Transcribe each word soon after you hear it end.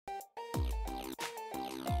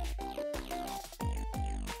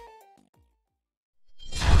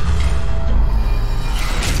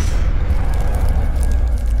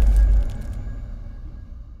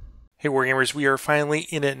Hey Wargamers, we are finally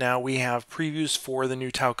in it now. We have previews for the new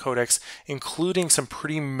Tau Codex, including some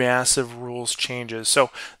pretty massive rules changes. So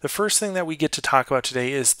the first thing that we get to talk about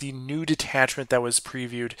today is the new detachment that was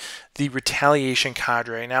previewed, the Retaliation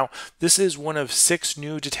Cadre. Now, this is one of 6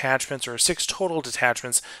 new detachments, or 6 total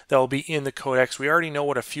detachments, that will be in the Codex. We already know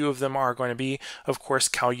what a few of them are going to be. Of course,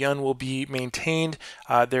 Cao Yun will be maintained.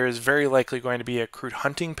 There is very likely going to be a Crude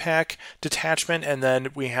Hunting Pack detachment, and then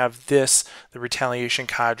we have this, the Retaliation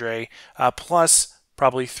Cadre, plus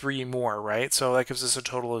probably 3 more, right? So that gives us a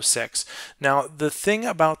total of 6. Now, the thing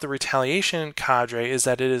about the Retaliation Cadre is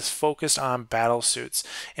that it is focused on battlesuits,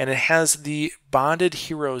 and it has the Bonded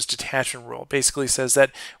Heroes detachment rule. Basically says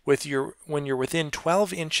that when you're within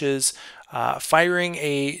 12 inches firing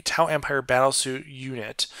a Tau Empire battlesuit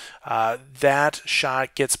unit, that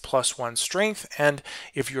shot gets +1 strength, and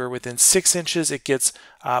if you're within 6 inches, it gets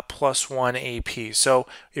 +1 AP. So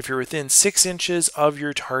if you're within 6 inches of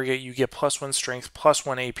your target, you get +1 strength,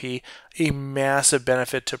 +1 AP, a massive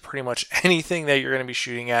benefit to pretty much anything that you're going to be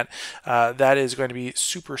shooting at. That is going to be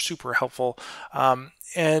super, super helpful.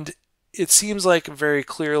 And it seems like very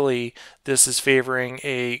clearly this is favoring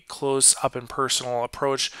a close up and personal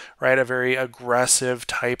approach, right? A very aggressive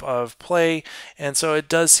type of play. And so it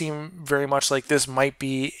does seem very much like this might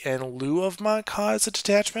be in lieu of Mon Ca as a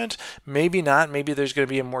detachment. Maybe not. Maybe there's going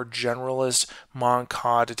to be a more generalist Mon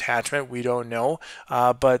Ca detachment. We don't know.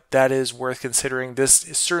 But that is worth considering. This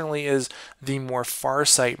certainly is the more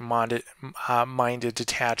Farsight-minded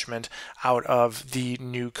detachment out of the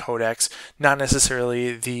new Codex. Not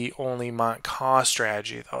necessarily the only Mon Ca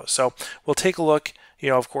strategy, though. So we'll take a look.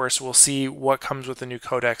 Of course, we'll see what comes with the new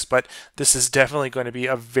Codex, but this is definitely going to be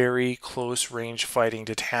a very close range fighting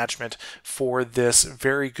detachment for this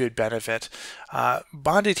very good benefit.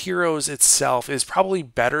 Bonded Heroes itself is probably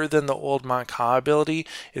better than the old Mon Ca ability.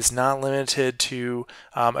 It's not limited to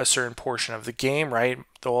a certain portion of the game, right?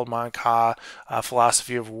 The old Mon Ca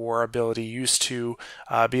philosophy of war ability used to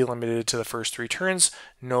be limited to the first 3 turns.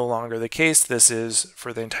 No longer the case. This is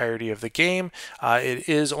for the entirety of the game. It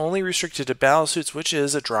is only restricted to battlesuits, which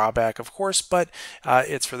is a drawback, of course, but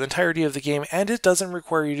it's for the entirety of the game, and it doesn't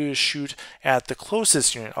require you to shoot at the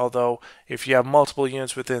closest unit. Although, if you have multiple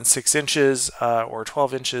units within 6 inches or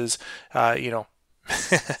 12 inches, maybe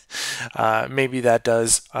that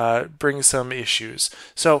does bring some issues.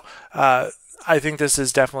 So, I think this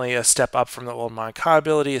is definitely a step up from the old Mon Ca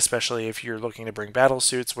ability, especially if you're looking to bring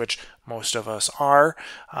battlesuits, which most of us are.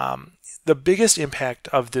 The biggest impact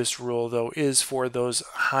of this rule, though, is for those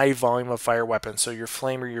high volume of fire weapons. So your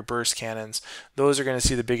flame or your burst cannons, those are going to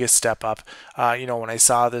see the biggest step up. When I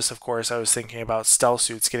saw this, of course, I was thinking about stealth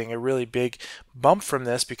suits getting a really big bump from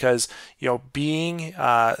this because, being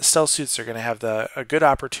stealth suits are going to have a good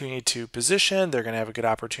opportunity to position. They're going to have a good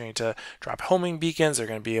opportunity to drop homing beacons. They're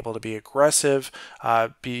going to be able to be aggressive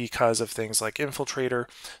because of things like Infiltrator.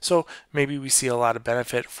 So maybe we see a lot of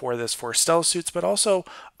benefit for this for stealth suits, but also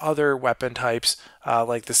other weapon types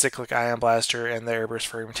like the Cyclic Ion Blaster and the Airburst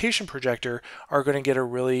Fragmentation Projector are going to get a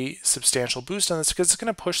really substantial boost on this because it's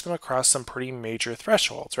going to push them across some pretty major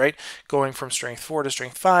thresholds, right? Going from Strength 4 to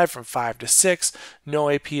Strength 5, from 5 to 6, no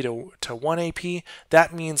AP to 1 AP,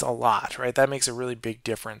 that means a lot, right? That makes a really big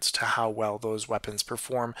difference to how well those weapons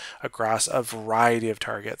perform across a variety of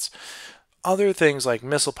targets. Other things like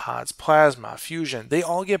missile pods, plasma, fusion, they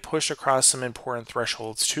all get pushed across some important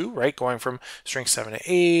thresholds too, right? Going from strength 7 to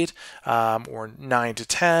 8 or 9 to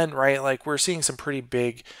 10, right? Like we're seeing some pretty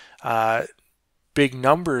big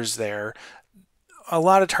numbers there. A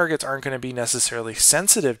lot of targets aren't going to be necessarily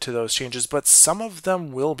sensitive to those changes, but some of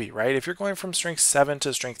them will be, right? If you're going from strength 7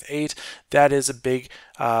 to strength 8, that is a big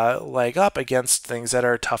leg up against things that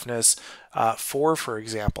are toughness 4, for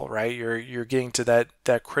example, right? You're getting to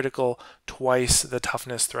that critical twice the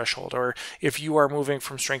toughness threshold. Or if you are moving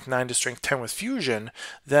from strength 9 to strength 10 with fusion,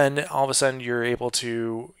 then all of a sudden you're able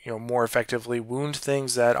to more effectively wound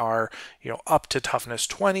things that are up to toughness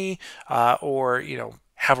 20 or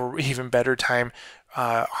have an even better time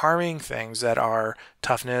harming things that are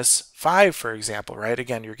toughness 5, for example, right?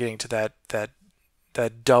 Again, you're getting to that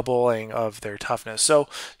doubling of their toughness. So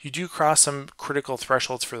you do cross some critical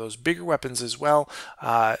thresholds for those bigger weapons as well.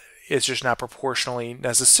 It's just not proportionally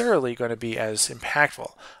necessarily going to be as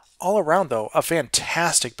impactful. All around, though, a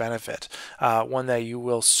fantastic benefit, one that you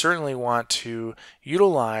will certainly want to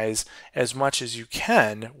utilize as much as you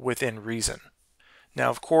can within reason. Now,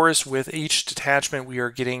 of course, with each detachment, we are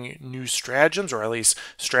getting new stratagems, or at least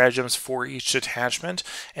stratagems for each detachment.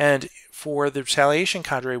 And for the Retaliation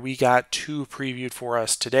Cadre, we got 2 previewed for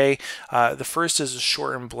us today. The first is a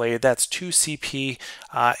shortened blade. That's 2 CP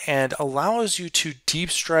and allows you to deep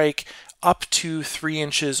strike up to 3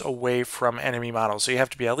 inches away from enemy models. So you have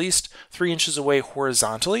to be at least 3 inches away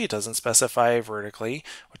horizontally. It doesn't specify vertically,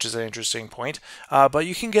 which is an interesting point. But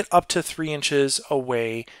you can get up to 3 inches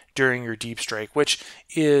away during your deep strike, which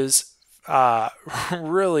is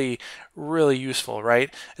really, really useful,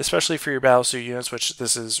 right? Especially for your Battlesuit units, which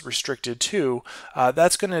this is restricted to.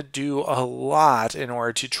 That's going to do a lot in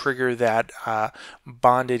order to trigger that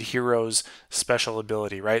bonded heroes special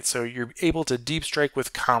ability, right? So you're able to deep strike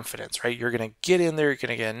with confidence, right? You're going to get in there, you're going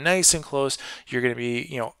to get nice and close. You're going to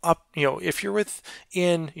be, up, if you're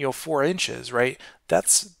within, 4 inches, right?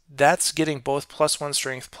 That's getting both +1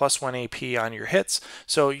 strength, +1 AP on your hits.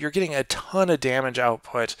 So you're getting a ton of damage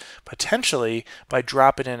output potentially by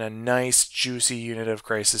dropping in a nice juicy unit of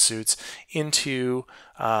crisis suits into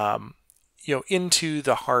into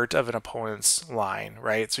the heart of an opponent's line,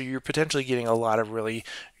 right? So you're potentially getting a lot of really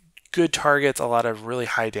good targets, a lot of really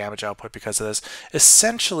high damage output because of this.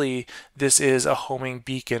 Essentially, this is a homing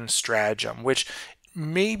beacon stratagem, which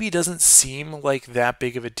maybe doesn't seem like that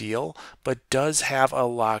big of a deal, but does have a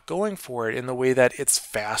lot going for it in the way that it's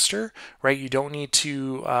faster, right? You don't need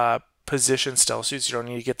to position stealth suits. You don't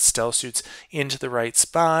need to get stealth suits into the right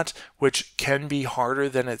spot, which can be harder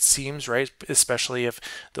than it seems, right? Especially if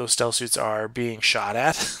those stealth suits are being shot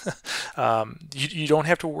at. You don't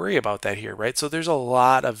have to worry about that here, right? So there's a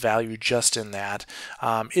lot of value just in that.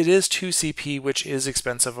 It is 2 CP, which is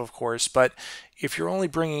expensive, of course, but if you're only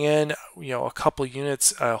bringing in, a couple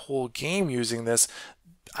units a whole game using this,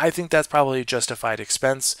 I think that's probably a justified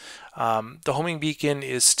expense. The homing beacon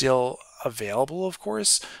is still available, of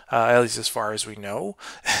course, at least as far as we know.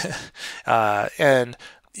 And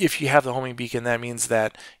if you have the homing beacon, that means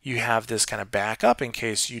that you have this kind of backup in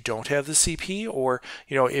case you don't have the CP, or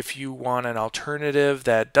if you want an alternative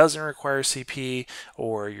that doesn't require CP,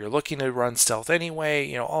 or you're looking to run stealth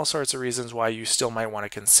anyway, all sorts of reasons why you still might want to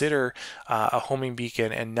consider a homing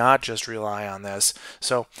beacon and not just rely on this.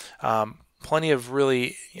 So plenty of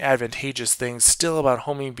really advantageous things still about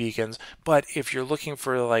homing beacons, but if you're looking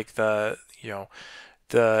for like the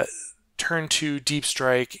turn 2 deep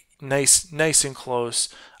strike, nice and close,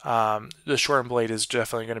 the shortened blade is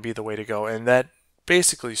definitely going to be the way to go, and that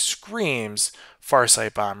basically screams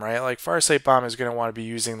Farsight Bomb, right? Like Farsight Bomb is going to want to be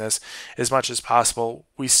using this as much as possible.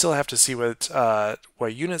 We still have to see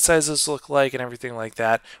what unit sizes look like and everything like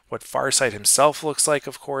that. What Farsight himself looks like,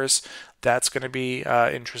 of course, that's going to be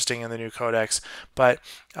interesting in the new Codex. But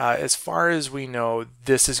as far as we know,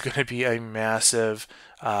 this is going to be a massive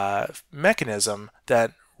mechanism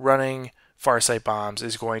that running Farsight bombs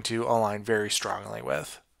is going to align very strongly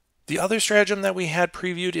with. The other stratagem that we had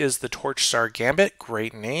previewed is the Torchstar Gambit.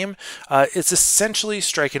 Great name. It's essentially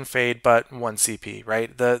strike and fade, but 1 CP,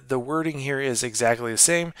 right? The wording here is exactly the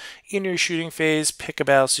same. In your shooting phase, pick a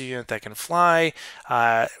Battlesuit unit that can fly.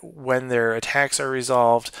 When their attacks are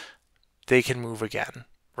resolved, they can move again,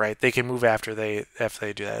 right? They can move after they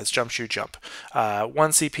do that. It's jump, shoot, jump. 1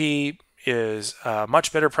 CP is a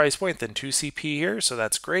much better price point than 2 CP here, so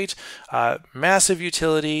that's great. Massive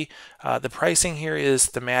utility. The pricing here is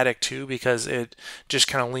thematic too, because it just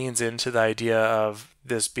kind of leans into the idea of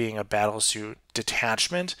this being a Battlesuit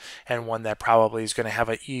detachment, and one that probably is going to have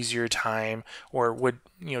an easier time, or would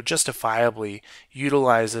justifiably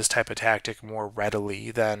utilize this type of tactic more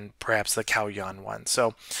readily than perhaps the Cao Yan one.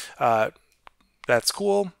 So that's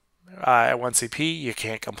cool. At 1 CP, you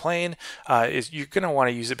can't complain. You're going to want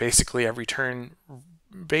to use it basically every turn,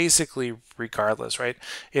 basically regardless, right?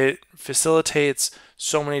 It facilitates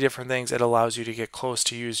so many different things. It allows you to get close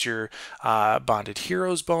to use your bonded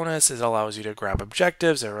heroes bonus. It allows you to grab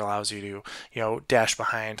objectives. It allows you to dash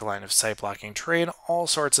behind line of sight blocking terrain, all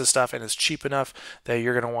sorts of stuff, and it's cheap enough that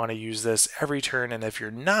you're going to want to use this every turn. And if you're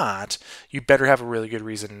not, you better have a really good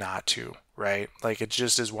reason not to, right? Like, it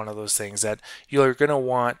just is one of those things that you're going to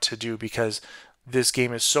want to do, because this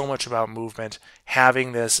game is so much about movement.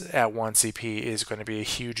 Having this at 1 CP is going to be a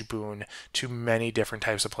huge boon to many different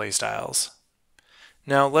types of playstyles.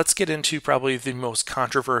 Now let's get into probably the most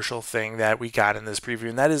controversial thing that we got in this preview,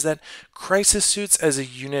 and that is that crisis suits as a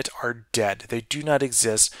unit are dead. They do not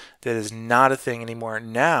exist. That is not a thing anymore.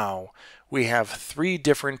 Now we have 3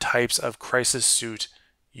 different types of crisis suit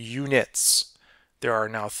units. There are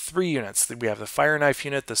now 3 units. We have the Fire Knife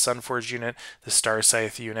unit, the Sunforge unit, the Star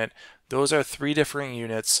Scythe unit. Those are 3 different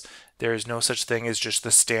units. There is no such thing as just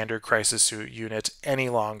the standard crisis suit unit any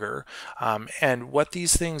longer. And what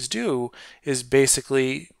these things do is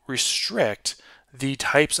basically restrict the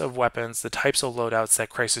types of weapons, the types of loadouts that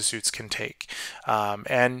crisis suits can take,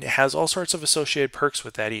 and has all sorts of associated perks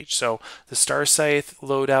with that each. So the Star Scythe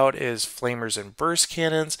loadout is flamers and burst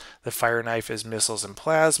cannons, the Fire Knife is missiles and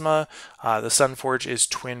plasma, the Sunforge is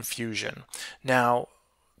twin fusion. Now,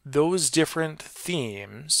 those different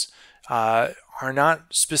themes are not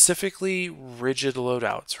specifically rigid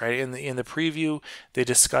loadouts, right? In the preview, they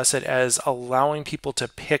discuss it as allowing people to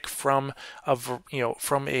pick from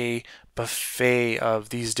a buffet of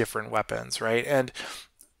these different weapons, right? And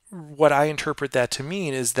what I interpret that to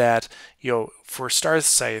mean is that, for Star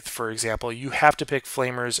Scythe, for example, you have to pick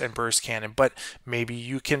flamers and burst cannon, but maybe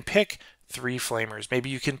you can pick 3 flamers, maybe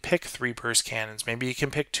you can pick 3 burst cannons, maybe you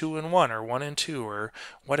can pick 2 and 1 or 1 and 2 or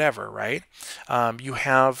whatever, right? You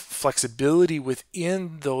have flexibility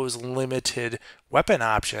within those limited weapon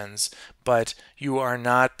options, but you are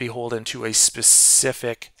not beholden to a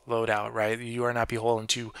specific loadout, right? You are not beholden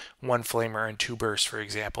to 1 flamer and 2 bursts, for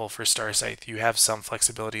example, for Star Scythe. You have some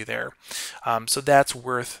flexibility there. So that's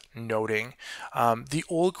worth noting. The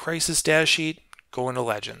old Crisis data sheet, go into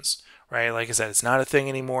Legends. Right, like I said, it's not a thing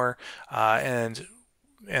anymore, and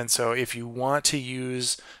so if you want to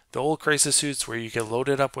use the old Crisis suits where you can load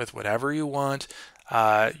it up with whatever you want,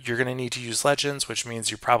 you're going to need to use Legends, which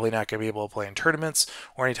means you're probably not going to be able to play in tournaments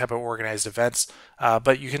or any type of organized events,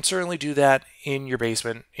 but you can certainly do that in your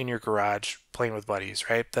basement, in your garage, playing with buddies,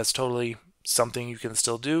 right? That's totally something you can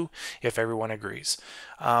still do if everyone agrees.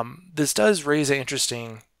 This does raise an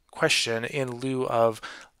interesting question in lieu of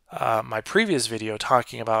my previous video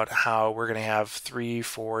talking about how we're going to have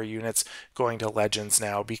 3-4 units going to Legends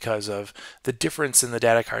now because of the difference in the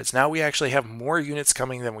data cards. Now we actually have more units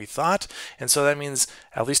coming than we thought, and so that means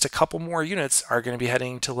at least a couple more units are going to be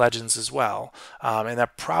heading to Legends as well, and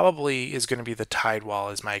that probably is going to be the tide wall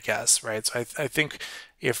is my guess, right? So I think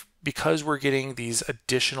because we're getting these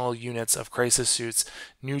additional units of crisis suits,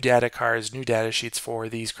 new data cards, new data sheets for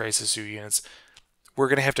these crisis suit units, we're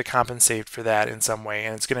going to have to compensate for that in some way,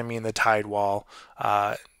 and it's going to mean the tide wall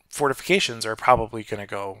fortifications are probably going to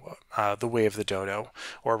go the way of the dodo,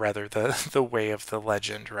 or rather the way of the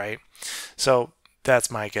legend, right? So that's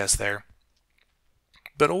my guess there.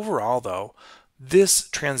 But overall, though, this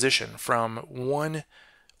transition from one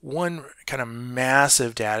kind of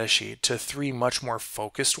massive data sheet to 3 much more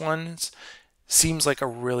focused ones seems like a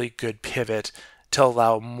really good pivot to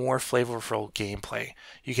allow more flavorful gameplay.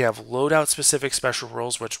 You can have loadout-specific special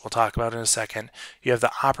rules, which we'll talk about in a second. You have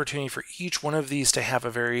the opportunity for each one of these to have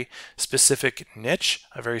a very specific niche,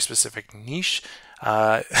 a very specific niche,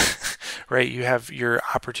 right? You have your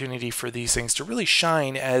opportunity for these things to really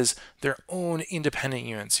shine as their own independent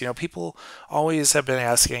units. People always have been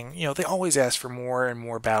asking, they always ask for more and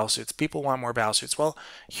more battlesuits. People want more battlesuits. Well,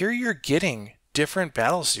 here you're getting different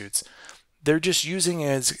battlesuits. They're just using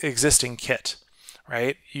as existing kit.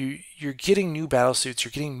 Right? You're getting new battlesuits,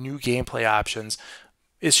 you're getting new gameplay options.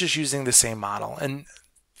 It's just using the same model. And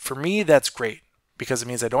for me, that's great because it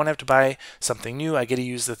means I don't have to buy something new. I get to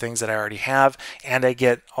use the things that I already have, and I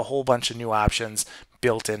get a whole bunch of new options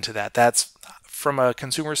built into that. That's, from a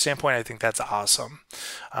consumer standpoint, I think that's awesome.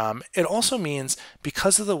 It also means,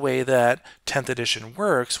 because of the way that 10th edition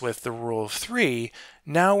works with the rule of 3,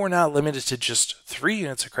 now we're not limited to just 3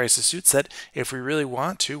 units of crisis suits, that if we really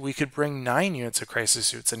want to, we could bring 9 units of crisis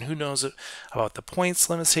suits, and who knows about the points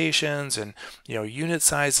limitations and unit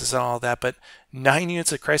sizes and all that, but 9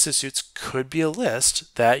 units of crisis suits could be a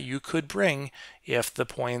list that you could bring if the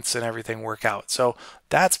points and everything work out. So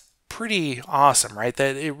that's pretty awesome, right?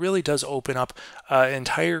 That it really does open up an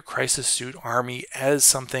entire crisis suit army as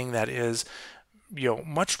something that is,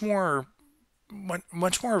 much more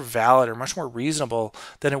valid or much more reasonable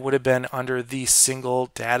than it would have been under the single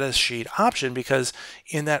data sheet option, because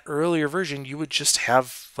in that earlier version you would just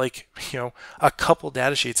have a couple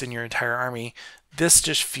data sheets in your entire army. This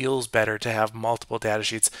just feels better to have multiple data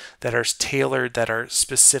sheets that are tailored, that are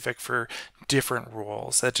specific for different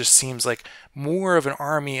roles. That just seems like more of an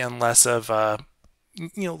army and less of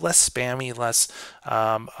less spammy, less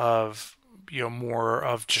of more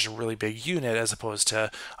of just a really big unit as opposed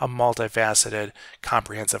to a multifaceted,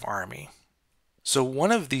 comprehensive army. So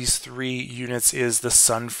one of these 3 units is the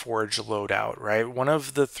Sunforge Loadout, right? One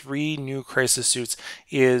of the 3 new crisis suits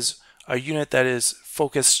is a unit that is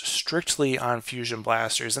focused strictly on fusion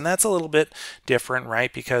blasters, and that's a little bit different,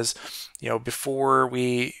 right? Because before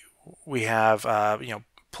we have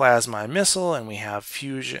plasma and missile, and we have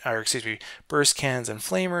burst cannons and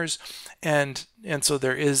flamers, and so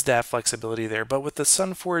there is that flexibility there. But with the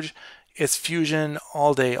Sunforge, it's fusion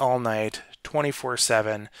all day, all night,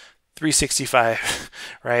 24/7, 365,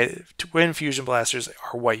 right? Twin fusion blasters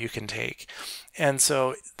are what you can take. And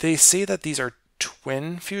so they say that these are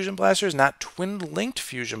twin fusion blasters, not twin linked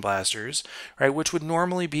fusion blasters, right? Which would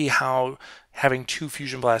normally be how having two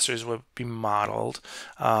fusion blasters would be modeled.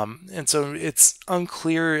 And so it's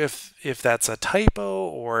unclear if that's a typo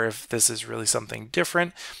or if this is really something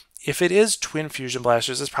different. If it is twin fusion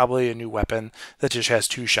blasters, it's probably a new weapon that just has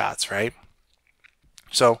 2 shots, right?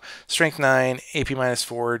 So strength 9, AP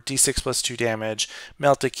 -4, D6 plus 2 damage,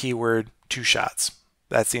 melt a keyword, 2 shots.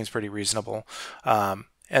 That seems pretty reasonable.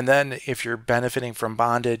 And then if you're benefiting from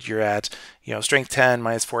bonded, you're at strength 10,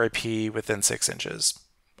 -4 AP within 6 inches.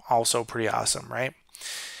 Also pretty awesome, right?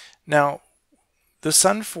 Now, the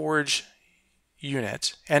Sunforge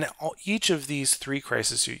unit, and each of these 3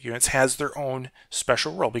 Crisis Suit units has their own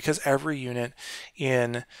special role, because every unit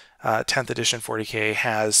in 10th edition 40k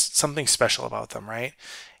has something special about them, right?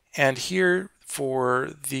 And here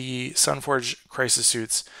for the Sunforge Crisis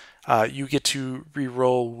Suits, you get to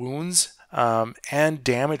re-roll wounds and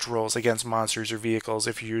damage rolls against monsters or vehicles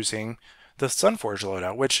if you're using the Sunforge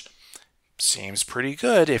Loadout, which seems pretty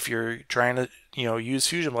good. If you're trying to use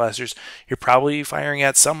fusion blasters, you're probably firing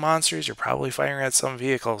at some monsters, you're probably firing at some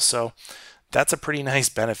vehicles, so that's a pretty nice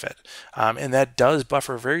benefit. And that does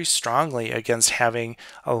buffer very strongly against having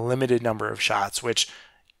a limited number of shots, which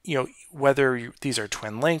whether these are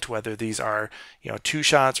twin linked, whether these are 2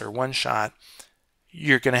 shots or 1 shot,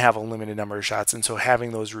 you're going to have a limited number of shots, and so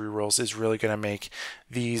having those rerolls is really going to make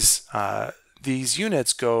these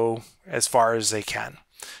units go as far as they can,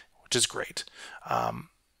 which is great.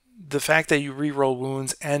 The fact that you reroll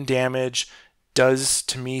wounds and damage does,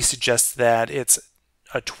 to me, suggest that it's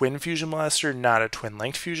a twin fusion blaster, not a twin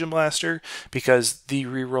linked fusion blaster, because the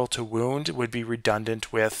reroll to wound would be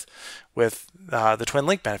redundant with the twin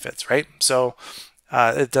link benefits, right? So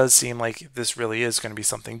it does seem like this really is going to be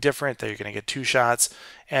something different, that you're going to get 2 shots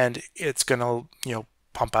and it's going to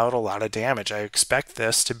pump out a lot of damage. I expect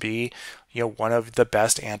this to be one of the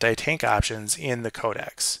best anti-tank options in the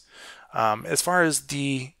Codex. As far as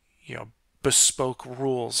the bespoke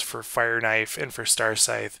rules for Fire Knife and for Star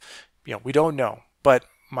Scythe, we don't know, but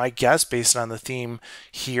my guess, based on the theme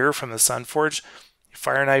here from the Sunforge,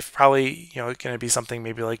 Fire Knife probably going to be something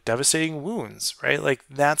maybe like Devastating Wounds, right? Like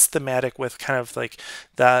that's thematic with kind of like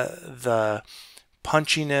the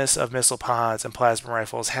punchiness of missile pods and plasma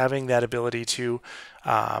rifles, having that ability to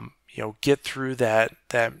get through that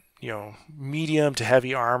medium to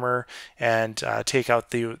heavy armor and take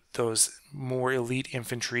out those more elite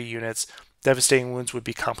infantry units. Devastating Wounds would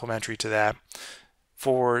be complementary to that.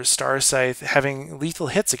 For Star Scythe, having lethal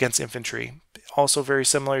hits against infantry, also very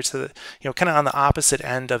similar to the, kind of on the opposite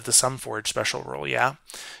end of the Sunforge special rule, yeah.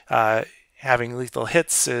 Having lethal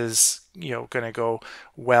hits is, going to go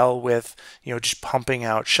well with, just pumping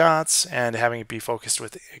out shots, and having it be focused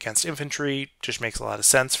against infantry just makes a lot of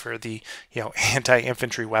sense for the,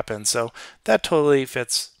 anti-infantry weapon. So that totally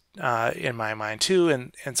fits in my mind too,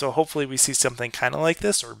 and so hopefully we see something kind of like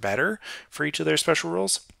this or better for each of their special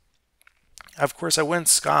rules. Of course, I wouldn't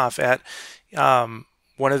scoff at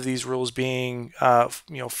one of these rules being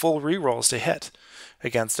full rerolls to hit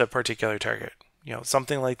against a particular target.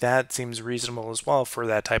 Something like that seems reasonable as well for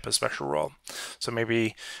that type of special role. So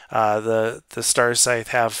maybe the Star Scythe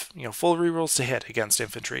have full rerolls to hit against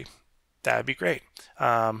infantry. That'd be great.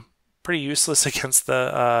 Pretty useless against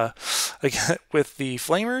the with the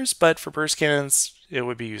flamers, but for burst cannons it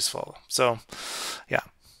would be useful. So yeah.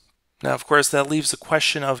 Now, of course, that leaves the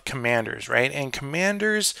question of commanders, right? And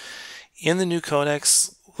commanders in the new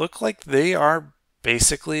Codex look like they are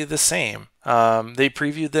basically the same. They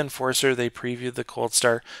previewed the Enforcer, they previewed the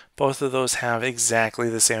Coldstar. Both of those have exactly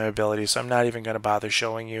the same ability, so I'm not even going to bother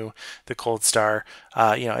showing you the Coldstar.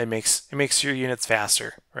 It makes your units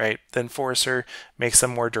faster, right? The Enforcer makes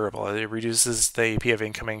them more durable. It reduces the AP of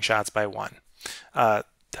incoming shots by 1.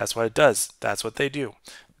 That's what it does. That's what they do.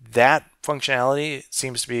 That functionality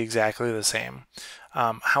seems to be exactly the same.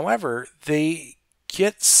 However, they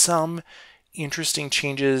get some interesting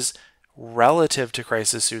changes relative to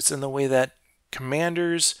Crisis Suits in the way that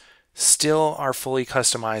commanders still are fully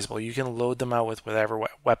customizable. You can load them out with whatever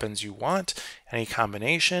weapons you want, any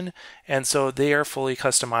combination, and so they are fully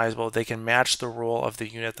customizable. They can match the role of the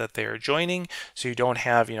unit that they are joining, so you don't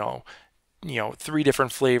have 3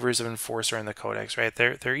 different flavors of Enforcer in the Codex, right?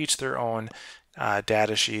 They're each their own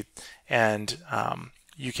data sheet, and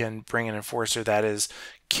you can bring an Enforcer that is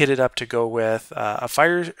kitted up to go with a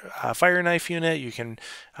fire knife unit. You can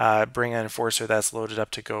bring an Enforcer that's loaded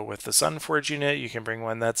up to go with the Sunforge unit. You can bring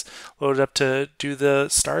one that's loaded up to do the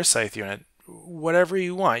Star Scythe unit. Whatever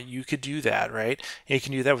you want, you could do that, right? And you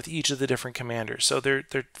can do that with each of the different commanders. So they're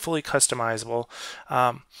fully customizable.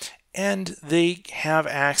 And they have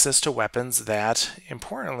access to weapons that,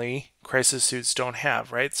 importantly, crisis suits don't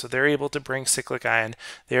have, right? So they're able to bring cyclic ion,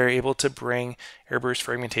 they're able to bring airburst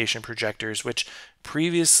fragmentation projectors, which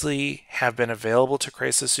previously have been available to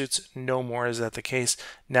crisis suits. No more is that the case.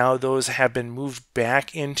 Now those have been moved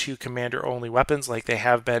back into commander-only weapons like they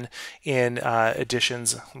have been in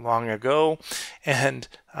editions long ago. And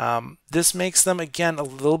this makes them, again, a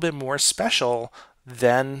little bit more special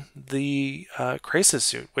than the crisis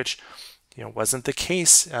suit, which wasn't the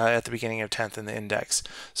case at the beginning of 10th in the index.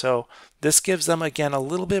 So this gives them, again, a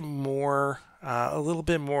little bit more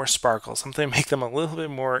sparkle, something to make them a little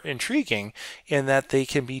bit more intriguing in that they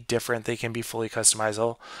can be different, they can be fully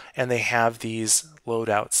customizable, and they have these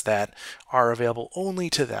loadouts that are available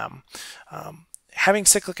only to them. Having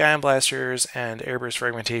cyclic ion blasters and airburst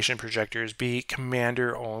fragmentation projectors be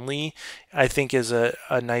commander only, I think is a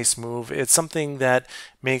nice move. It's something that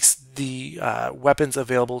makes the weapons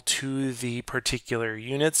available to the particular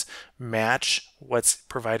units match what's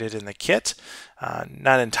provided in the kit.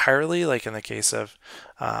 Not entirely, like in the case of,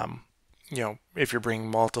 if you're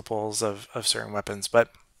bringing multiples of certain weapons,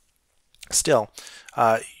 but still,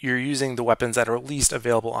 you're using the weapons that are at least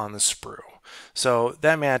available on the sprue. So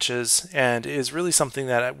that matches and is really something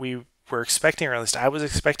that we were expecting, or at least I was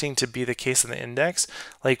expecting to be the case in the index.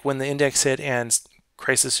 Like when the index hit and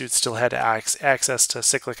crisis suits still had access to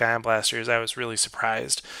cyclic ion blasters, I was really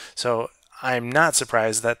surprised. So I'm not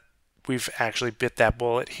surprised that we've actually bit that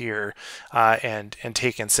bullet here and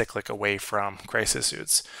taken cyclic away from crisis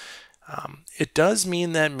suits. It does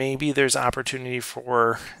mean that maybe there's opportunity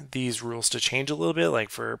for these rules to change a little bit,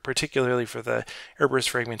 like particularly for the airburst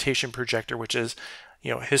fragmentation projector, which is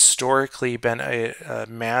historically been a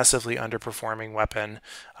massively underperforming weapon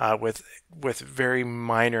with very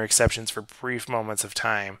minor exceptions for brief moments of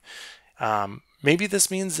time. Maybe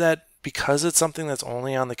this means that because it's something that's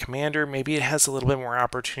only on the commander, maybe it has a little bit more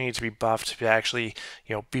opportunity to be buffed to actually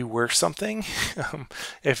be worth something.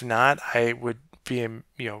 If not, I would be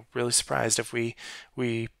really surprised if we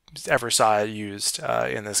ever saw it used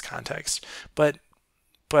in this context. But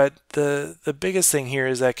the biggest thing here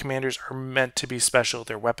is that commanders are meant to be special,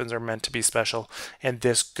 their weapons are meant to be special, and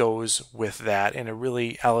this goes with that in a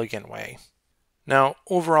really elegant way. Now,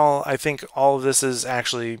 overall, I think all of this is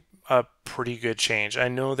actually a pretty good change. I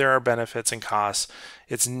know there are benefits and costs.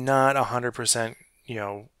 It's not 100%,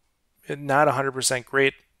 not 100%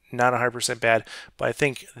 great, not 100% bad, but I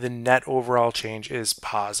think the net overall change is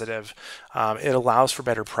positive. It allows for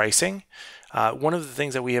better pricing. One of the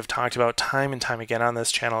things that we have talked about time and time again on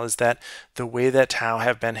this channel is that the way that Tau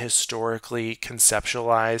have been historically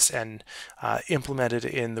conceptualized and implemented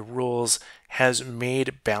in the rules has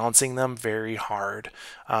made balancing them very hard.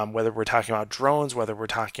 Whether we're talking about drones, whether we're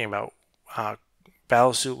talking about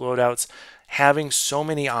Battlesuit loadouts, having so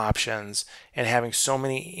many options and having so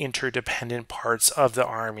many interdependent parts of the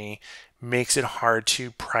army makes it hard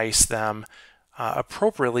to price them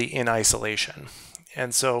appropriately in isolation.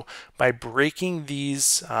 And so by breaking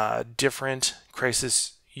these different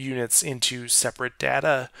crisis units into separate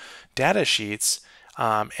data sheets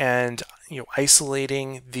and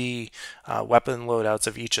isolating the weapon loadouts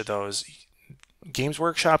of each of those, Games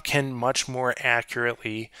Workshop can much more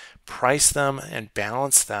accurately price them and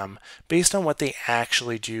balance them based on what they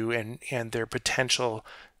actually do and their potential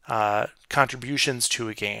contributions to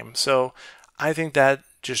a game. So I think that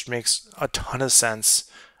just makes a ton of sense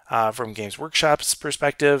from Games Workshop's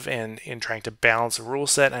perspective and in trying to balance a rule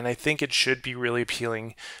set. And I think it should be really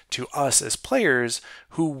appealing to us as players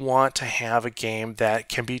who want to have a game that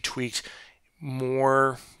can be tweaked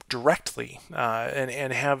more directly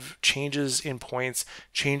and have changes in points,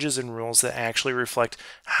 changes in rules that actually reflect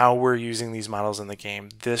how we're using these models in the game.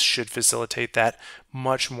 This should facilitate that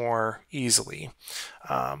much more easily.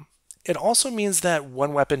 It also means that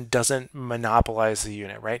one weapon doesn't monopolize the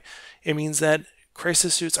unit, right? It means that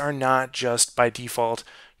crisis suits are not just by default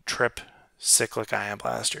trip cyclic ion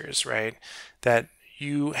blasters, right? That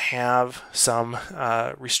you have some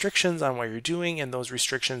restrictions on what you're doing, and those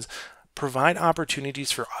restrictions provide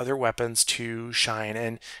opportunities for other weapons to shine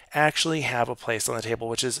and actually have a place on the table,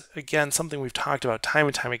 which is, again, something we've talked about time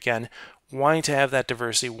and time again, wanting to have that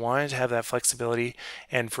diversity, wanting to have that flexibility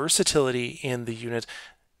and versatility in the unit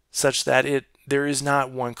such that there is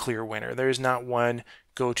not one clear winner. There is not one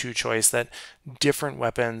go-to choice, that different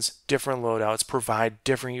weapons, different loadouts provide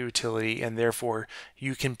different utility, and therefore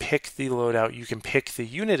you can pick the loadout, you can pick the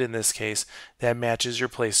unit in this case that matches your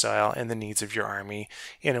playstyle and the needs of your army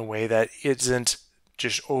in a way that isn't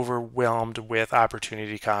just overwhelmed with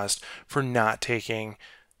opportunity cost for not taking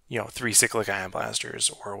 3 cyclic ion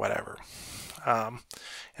blasters or whatever.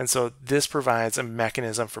 And so this provides a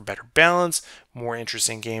mechanism for better balance, more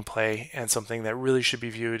interesting gameplay, and something that really should be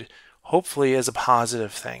viewed hopefully as a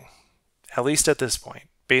positive thing, at least at this point.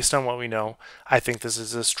 Based on what we know, I think this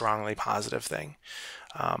is a strongly positive thing.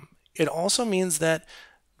 It also means that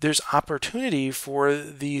there's opportunity for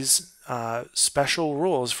these special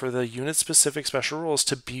rules, for the unit-specific special rules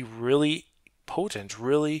to be really potent,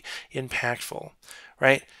 really impactful,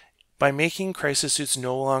 right? By making crisis suits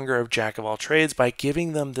no longer a jack of all trades, by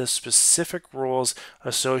giving them the specific rules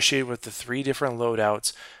associated with the 3 different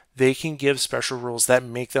loadouts, they can give special rules that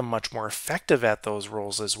make them much more effective at those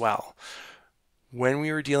rules as well. When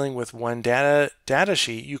we were dealing with one data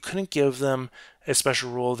sheet, you couldn't give them a special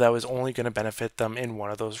rule that was only going to benefit them in one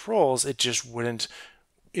of those roles. It just wouldn't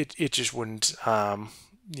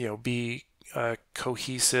be a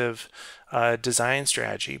cohesive design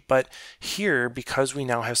strategy. But here, because we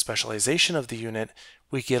now have specialization of the unit,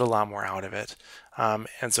 we get a lot more out of it.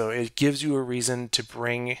 And so it gives you a reason to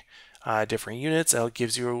bring different units. It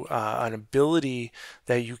gives you an ability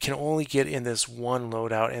that you can only get in this one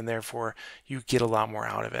loadout, and therefore you get a lot more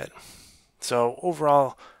out of it. So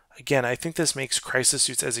overall, again, I think this makes crisis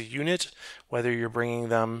suits as a unit, whether you're bringing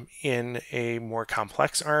them in a more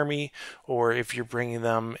complex army or if you're bringing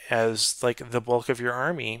them as like the bulk of your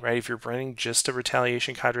army, right? If you're bringing just a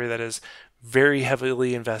Retaliation Cadre that is very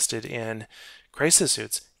heavily invested in crisis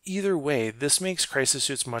suits, either way, this makes crisis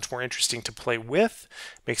suits much more interesting to play with,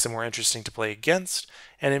 makes them more interesting to play against,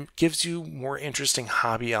 and it gives you more interesting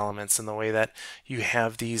hobby elements in the way that you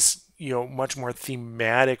have these much more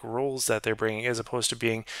thematic rules that they're bringing, as opposed to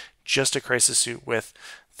being just a crisis suit with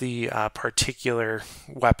the particular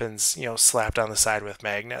weapons slapped on the side with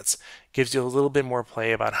magnets. Gives you a little bit more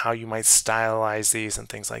play about how you might stylize these and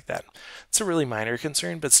things like that. It's a really minor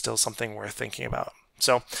concern, but still something worth thinking about.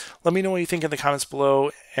 So let me know what you think in the comments below.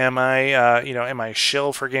 Am I a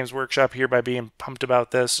shill for Games Workshop here by being pumped about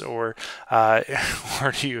this, or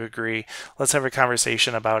do you agree? Let's have a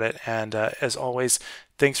conversation about it. And as always,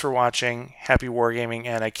 thanks for watching. Happy wargaming,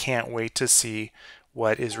 and I can't wait to see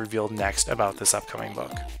what is revealed next about this upcoming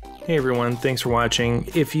book. Hey everyone, thanks for watching.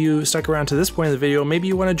 If you stuck around to this point in the video, maybe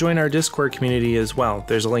you want to join our Discord community as well.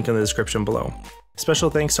 There's a link in the description below. Special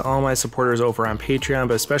thanks to all my supporters over on Patreon,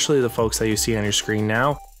 but especially the folks that you see on your screen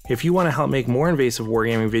now. If you want to help make more invasive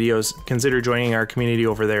wargaming videos, consider joining our community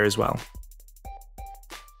over there as well.